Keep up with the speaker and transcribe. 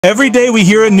Every day we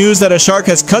hear in news that a shark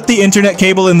has cut the internet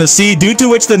cable in the sea, due to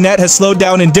which the net has slowed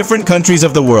down in different countries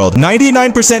of the world.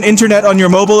 99% internet on your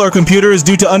mobile or computer is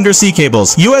due to undersea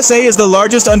cables. USA is the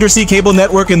largest undersea cable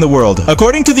network in the world.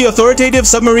 According to the authoritative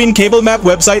submarine cable map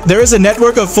website, there is a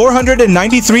network of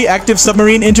 493 active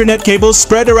submarine internet cables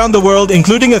spread around the world,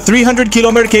 including a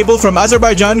 300-kilometer cable from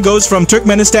Azerbaijan goes from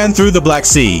Turkmenistan through the Black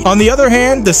Sea. On the other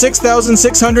hand, the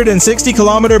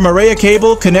 6,660-kilometer Maria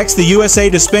cable connects the USA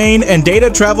to Spain, and data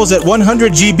travels at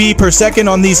 100 GB per second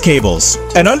on these cables.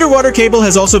 An underwater cable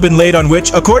has also been laid on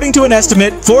which, according to an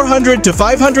estimate, $400 to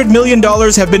 $500 million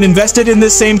have been invested in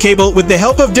this same cable. With the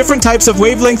help of different types of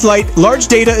wavelength light, large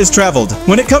data is traveled.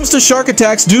 When it comes to shark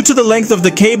attacks, due to the length of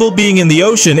the cable being in the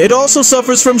ocean, it also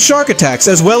suffers from shark attacks,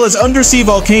 as well as undersea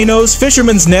volcanoes,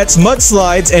 fishermen's nets,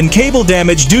 mudslides, and cable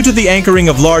damage due to the anchoring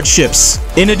of large ships.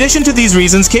 In addition to these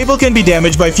reasons, cable can be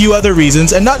damaged by few other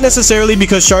reasons, and not necessarily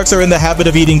because sharks are in the habit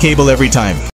of eating cable every time.